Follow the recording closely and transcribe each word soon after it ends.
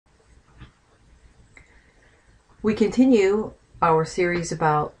We continue our series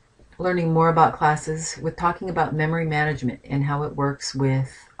about learning more about classes with talking about memory management and how it works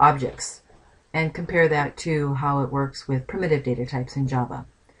with objects, and compare that to how it works with primitive data types in Java.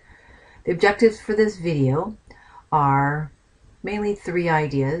 The objectives for this video are mainly three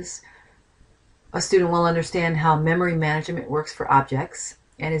ideas. A student will understand how memory management works for objects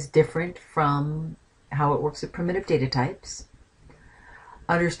and is different from how it works with primitive data types.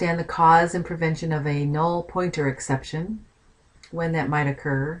 Understand the cause and prevention of a null pointer exception, when that might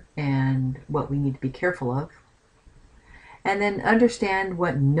occur and what we need to be careful of. And then understand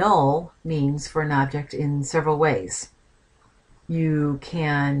what null means for an object in several ways. You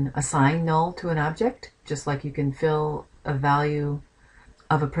can assign null to an object, just like you can fill a value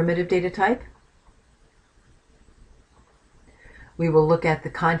of a primitive data type. We will look at the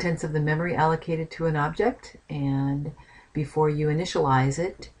contents of the memory allocated to an object, and before you initialize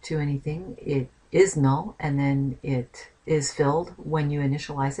it to anything, it is null, and then it is filled when you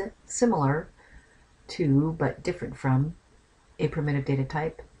initialize it, similar to but different from a primitive data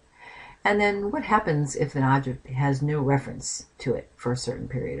type. And then what happens if an object has no reference to it for a certain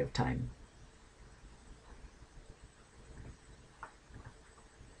period of time.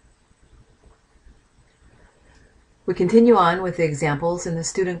 We continue on with the examples in the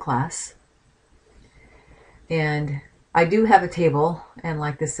student class, and I do have a table, and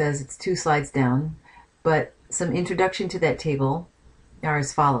like this says, it's 2 slides down, but some introduction to that table are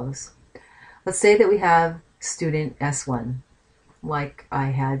as follows. Let's say that we have student S1, like I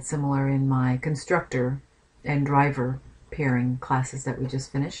had similar in my constructor and driver pairing classes that we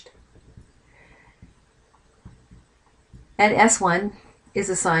just finished. And S1 is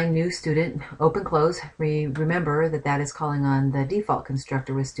assigned new student, open close. We remember that that is calling on the default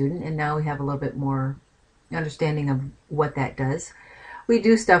constructor with student, and now we have a little bit more understanding of what that does. We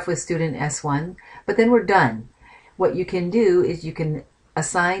do stuff with student S1, but then we're done. What you can do is you can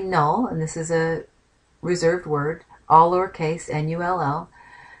assign null, and this is a reserved word, all lowercase, N-U-L-L.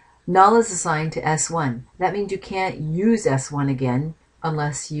 Null is assigned to S1. That means you can't use S1 again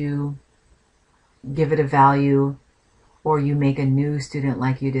unless you give it a value or you make a new student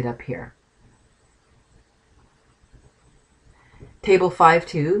like you did up here. Table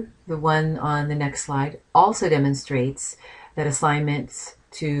 5.2, the one on the next slide, also demonstrates that assignments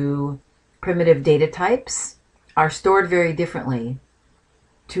to primitive data types are stored very differently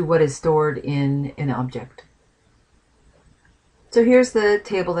to what is stored in an object. So here's the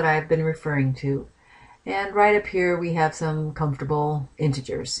table that I've been referring to, and right up here we have some comfortable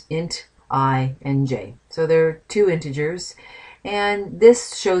integers, int, I, and j. So there are 2 integers, and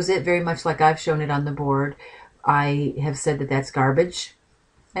this shows it very much like I've shown it on the board. I have said that that's garbage,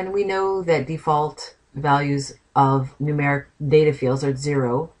 and we know that default values of numeric data fields are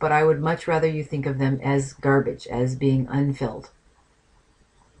 0, but I would much rather you think of them as garbage, as being unfilled.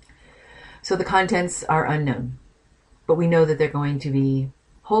 So the contents are unknown, but we know that they're going to be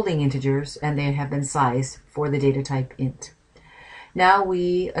holding integers, and they have been sized for the data type int. Now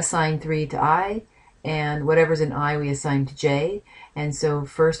we assign 3 to I, and whatever's in I we assign to j, and so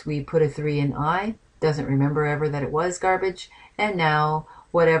first we put a 3 in I, doesn't remember ever that it was garbage, and now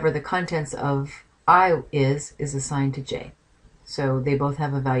whatever the contents of I is assigned to j. So they both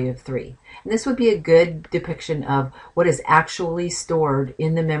have a value of 3. And this would be a good depiction of what is actually stored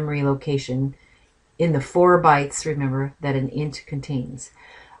in the memory location in the 4 bytes, remember, that an int contains.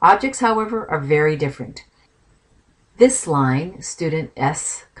 Objects, however, are very different. This line, student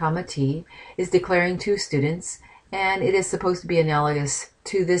S, T, is declaring 2 students, and it is supposed to be analogous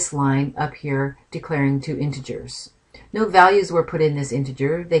to this line up here declaring 2 integers. No values were put in this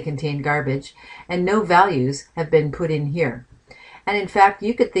integer, they contain garbage, and no values have been put in here. And in fact,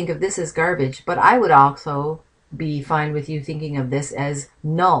 you could think of this as garbage, but I would also be fine with you thinking of this as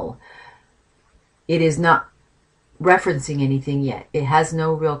null. It is not referencing anything yet. It has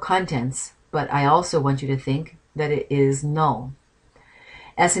no real contents, but I also want you to think that it is null.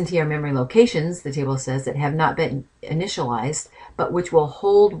 S and T are memory locations, the table says, that have not been initialized, but which will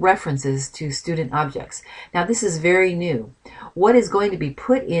hold references to student objects. Now this is very new. What is going to be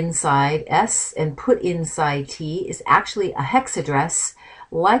put inside S and put inside T is actually a hex address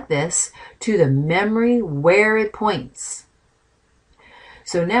like this to the memory where it points.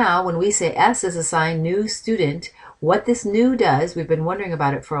 So now when we say S is assigned new student, what this new does, we've been wondering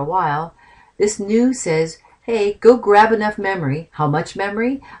about it for a while, this new says, hey, go grab enough memory. How much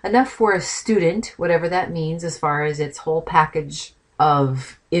memory? Enough for a student, whatever that means as far as its whole package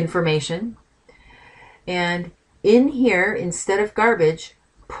of information. And in here, instead of garbage,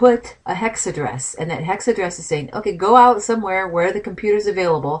 put a hex address. And that hex address is saying, okay, go out somewhere where the computer's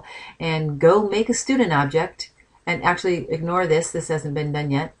available and go make a student object and actually ignore this, this hasn't been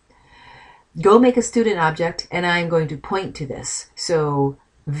done yet. Go make a student object, and I'm going to point to this. So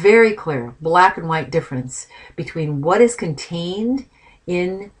very clear, black and white difference between what is contained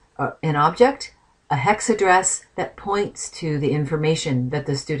in an object, a hex address that points to the information that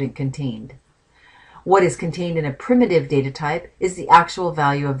the student contained. What is contained in a primitive data type is the actual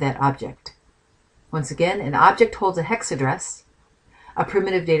value of that object. Once again, an object holds a hex address. A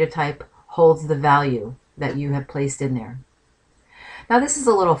primitive data type holds the value that you have placed in there. Now this is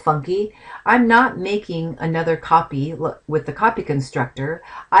a little funky. I'm not making another copy with the copy constructor.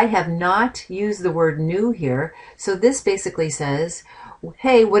 I have not used the word new here. So this basically says,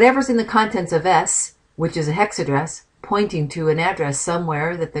 hey, whatever's in the contents of S, which is a hex address, pointing to an address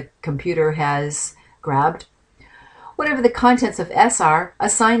somewhere that the computer has grabbed, whatever the contents of S are,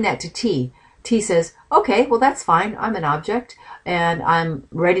 assign that to T. T says, okay, well that's fine. I'm an object and I'm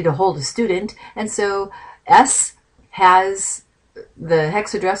ready to hold a student. And so S has the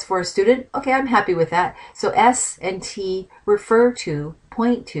hex address for a student. Okay, I'm happy with that. So S and T refer to,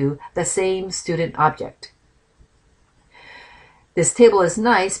 point to the same student object. This table is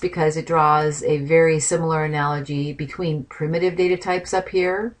nice because it draws a very similar analogy between primitive data types up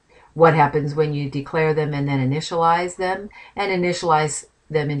here, what happens when you declare them and then initialize them, and initialize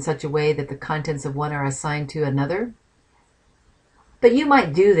them in such a way that the contents of one are assigned to another. But you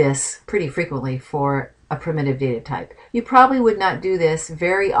might do this pretty frequently for a primitive data type. You probably would not do this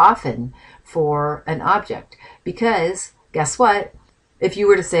very often for an object because guess what? If you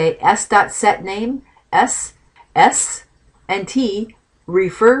were to say s.setName, S and T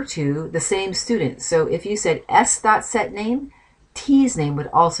refer to the same student. So if you said s.setName, T's name would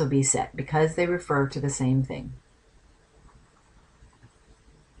also be set because they refer to the same thing.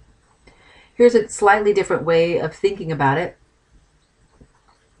 Here's a slightly different way of thinking about it.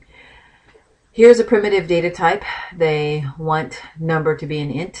 Here's a primitive data type. They want number to be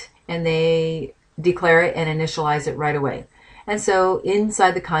an int, and they declare it and initialize it right away. And so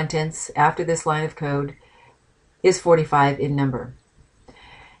inside the contents, after this line of code, is 45 in number.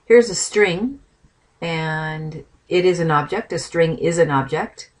 Here's a string, and it is an object. A string is an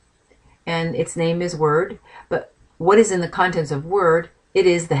object, and its name is word. But what is in the contents of word? It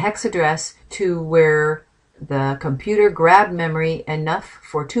is the hex address to where the computer grabbed memory enough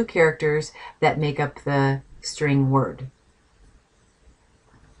for 2 characters that make up the string word.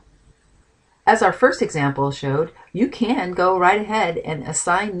 As our first example showed, you can go right ahead and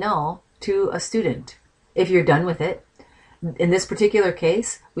assign null to a student if you're done with it. In this particular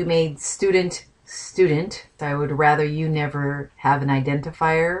case, we made student student. I would rather you never have an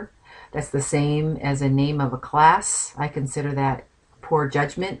identifier that's the same as a name of a class. I consider that poor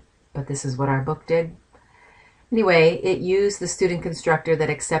judgment, but this is what our book did. Anyway, it used the student constructor that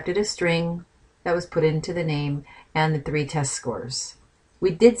accepted a string that was put into the name and the 3 test scores. We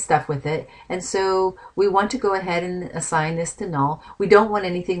did stuff with it, and so we want to go ahead and assign this to null. We don't want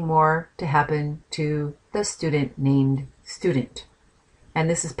anything more to happen to the student named student, and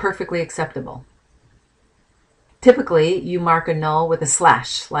this is perfectly acceptable. Typically, you mark a null with a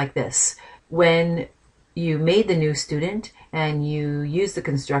slash like this. When you made the new student and you used the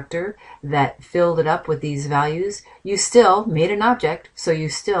constructor that filled it up with these values, you still made an object, so you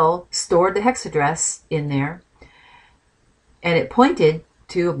still stored the hex address in there, and it pointed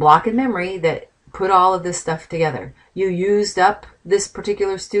to a block in memory that put all of this stuff together. You used up this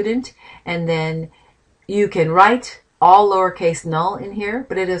particular student, and then you can write all lowercase null in here,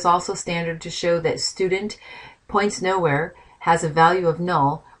 but it is also standard to show that student points nowhere, has a value of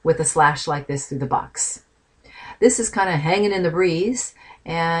null with a slash like this through the box. This is kind of hanging in the breeze,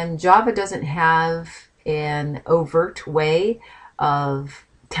 and Java doesn't have an overt way of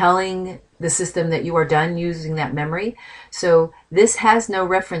telling the system that you are done using that memory. So this has no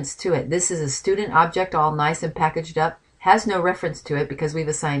reference to it. This is a student object all nice and packaged up, has no reference to it because we've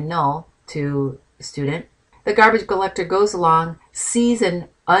assigned null to student. The garbage collector goes along, sees an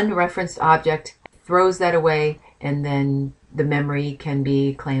unreferenced object, throws that away, and then the memory can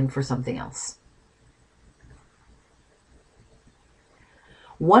be claimed for something else.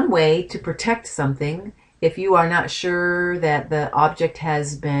 One way to protect something, if you are not sure that the object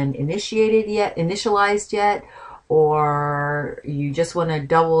has been initialized yet, or you just want to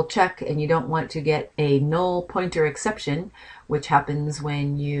double check and you don't want to get a null pointer exception, which happens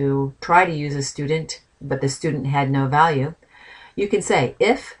when you try to use a student, but the student had no value, you can say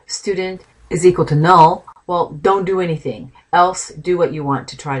if student is equal to null, well, don't do anything, else do what you want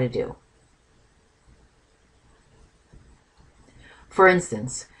to try to do. For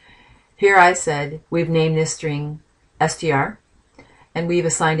instance, here I said we've named this string str and we've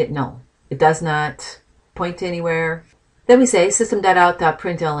assigned it null. It does not point to anywhere. Then we say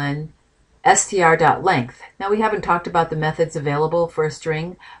system.out.println str.length. Now we haven't talked about the methods available for a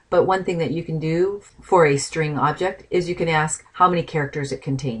string, but one thing that you can do for a string object is you can ask how many characters it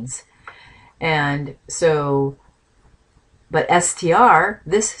contains. And so, but str,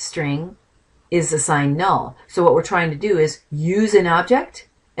 this string, is assigned null. So what we're trying to do is use an object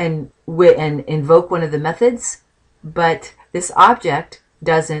and invoke one of the methods, but this object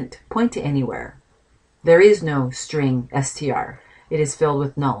doesn't point to anywhere. There is no string str. It is filled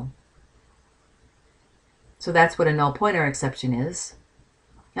with null. So that's what a null pointer exception is.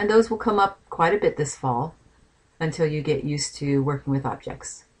 And those will come up quite a bit this fall until you get used to working with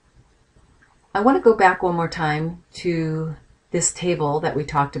objects. I want to go back one more time to this table that we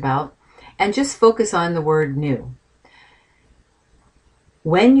talked about and just focus on the word new.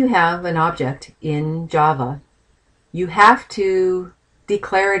 When you have an object in Java, you have to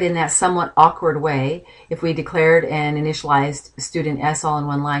declare it in that somewhat awkward way. If we declared and initialized student S all in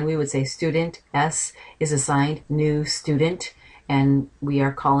one line, we would say student S is assigned new student, and we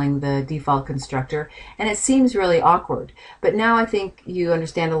are calling the default constructor. And it seems really awkward, but now I think you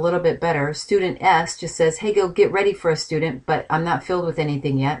understand a little bit better. Student S just says, hey, go get ready for a student, but I'm not filled with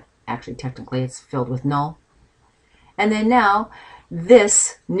anything yet. Actually, technically, it's filled with null. And then now,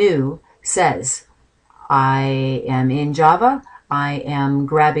 this new says, I am in Java. I am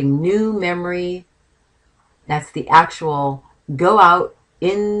grabbing new memory. That's the actual go out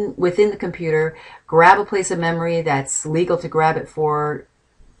within the computer, grab a place of memory that's legal to grab it for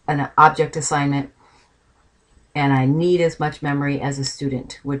an object assignment, and I need as much memory as a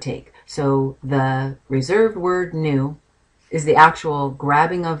student would take. So the reserved word new is the actual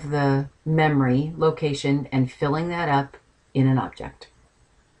grabbing of the memory location and filling that up in an object.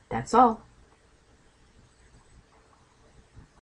 That's all.